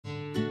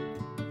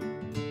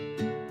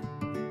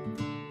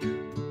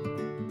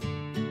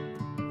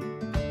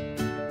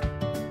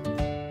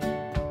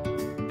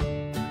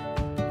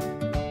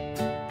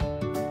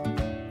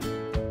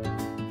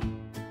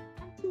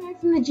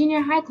from the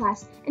junior high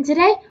class, and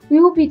today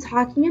we will be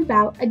talking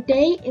about a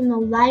day in the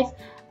life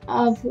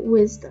of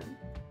wisdom.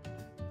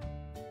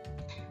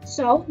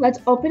 So let's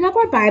open up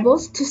our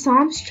Bibles to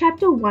Psalms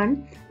chapter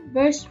 1,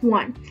 verse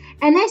 1,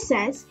 and it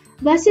says,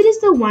 "Blessed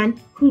is the one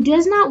who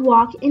does not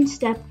walk in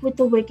step with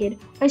the wicked,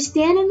 or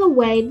stand in the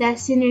way that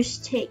sinners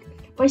take,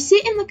 or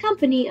sit in the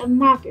company of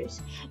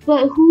mockers,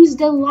 but whose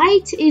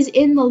delight is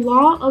in the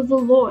law of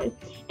the Lord,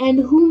 and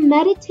who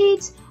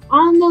meditates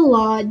on the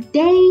law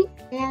day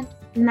and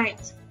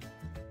night."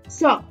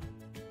 So,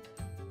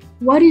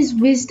 what is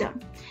wisdom?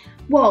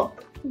 Well,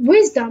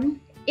 wisdom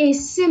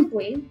is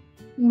simply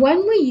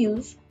when we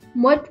use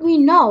what we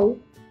know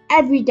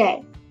every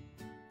day.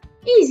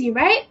 Easy,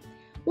 right?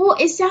 Well,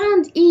 it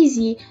sounds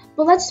easy,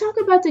 but let's talk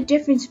about the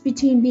difference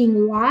between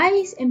being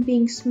wise and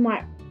being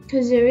smart,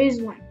 because there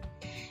is one.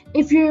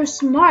 If you're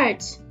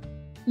smart,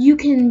 you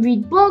can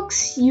read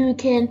books, you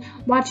can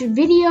watch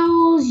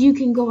videos, you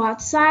can go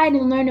outside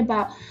and learn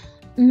about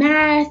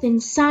math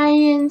and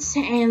science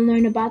and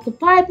learn about the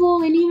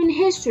Bible and even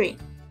history.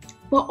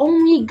 But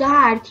only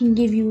God can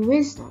give you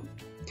wisdom.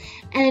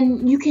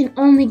 And you can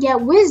only get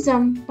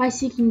wisdom by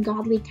seeking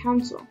godly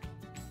counsel.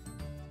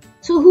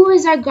 So who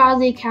is our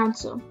godly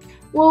counsel?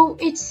 Well,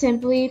 it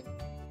simply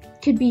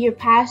could be your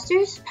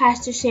pastors,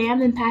 Pastor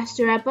Sam and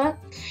Pastor Eppa.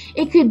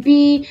 It could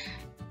be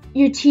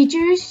your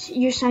teachers,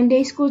 your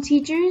Sunday school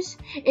teachers.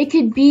 It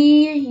could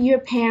be your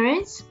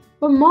parents.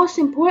 But most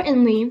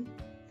importantly,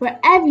 for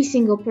every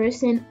single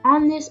person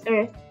on this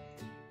earth,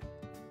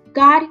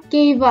 God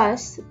gave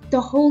us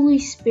the Holy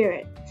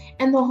Spirit.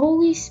 And the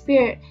Holy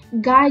Spirit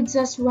guides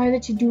us whether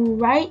to do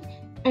right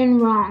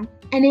and wrong.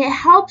 And it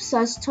helps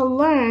us to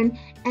learn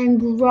and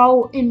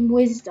grow in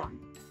wisdom.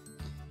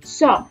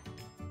 So,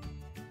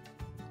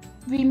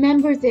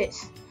 remember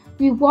this.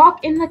 We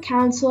walk in the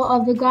counsel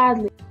of the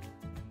godly,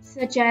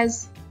 such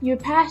as your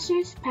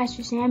pastors,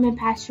 Pastor Sam and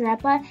Pastor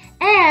Eppa,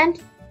 and,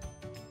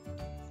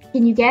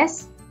 can you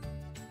guess?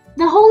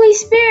 The Holy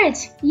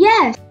Spirit,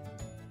 yes!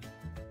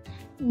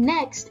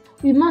 Next,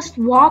 we must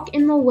walk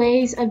in the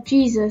ways of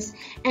Jesus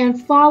and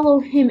follow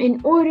Him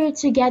in order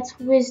to get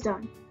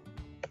wisdom.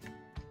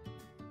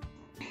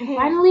 And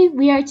finally,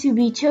 we are to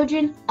be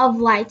children of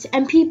light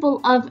and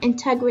people of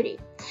integrity.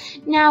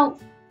 Now,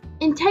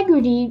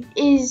 integrity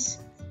is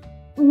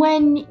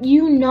when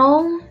you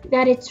know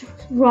that it's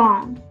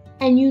wrong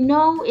and you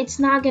know it's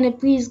not going to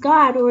please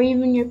God or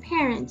even your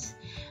parents,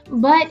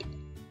 but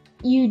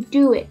you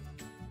do it.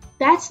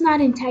 That's not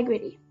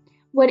integrity.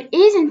 What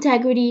is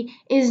integrity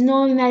is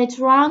knowing that it's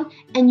wrong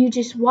and you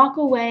just walk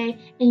away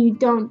and you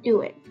don't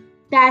do it.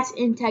 That's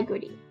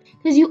integrity.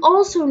 Because you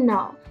also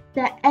know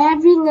that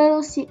every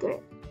little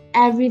secret,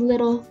 every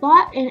little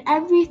thought, and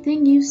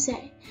everything you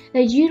say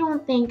that you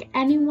don't think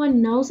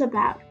anyone knows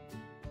about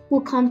will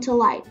come to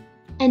light.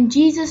 And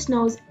Jesus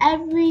knows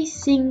every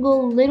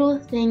single little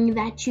thing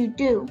that you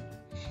do.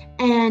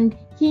 And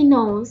He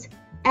knows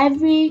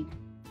every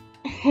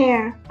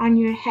hair on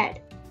your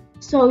head.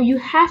 So you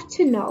have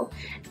to know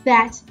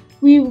that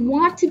we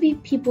want to be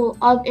people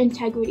of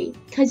integrity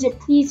because it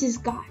pleases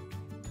God.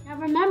 Now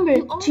remember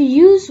to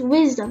use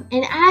wisdom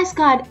and ask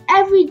God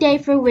every day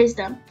for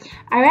wisdom.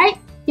 Alright?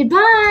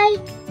 Goodbye!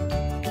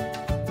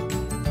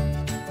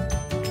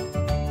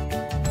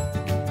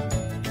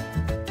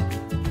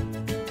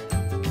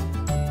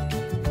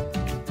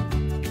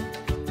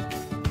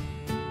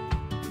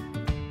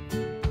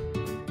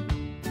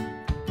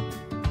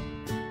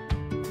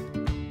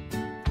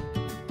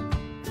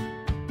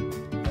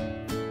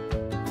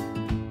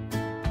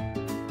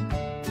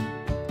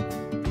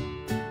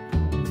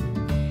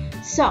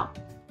 So,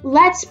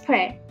 let's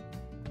pray.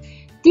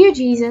 Dear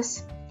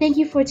Jesus, thank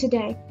you for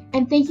today,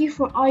 and thank you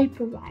for all you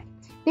provide.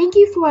 Thank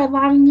you for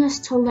allowing us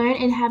to learn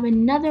and have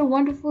another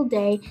wonderful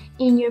day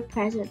in your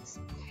presence.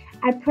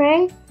 I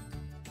pray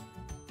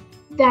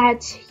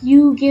that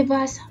you give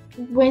us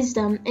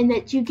wisdom and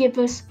that you give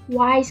us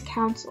wise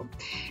counsel,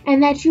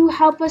 and that you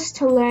help us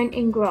to learn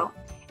and grow.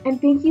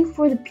 And thank you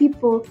for the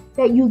people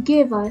that you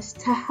give us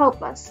to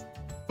help us.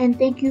 And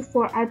thank you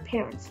for our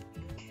parents.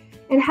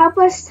 And help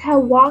us to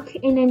walk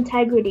in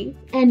integrity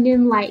and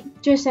in light,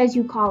 just as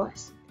you call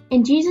us.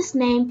 In Jesus'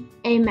 name,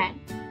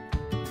 amen.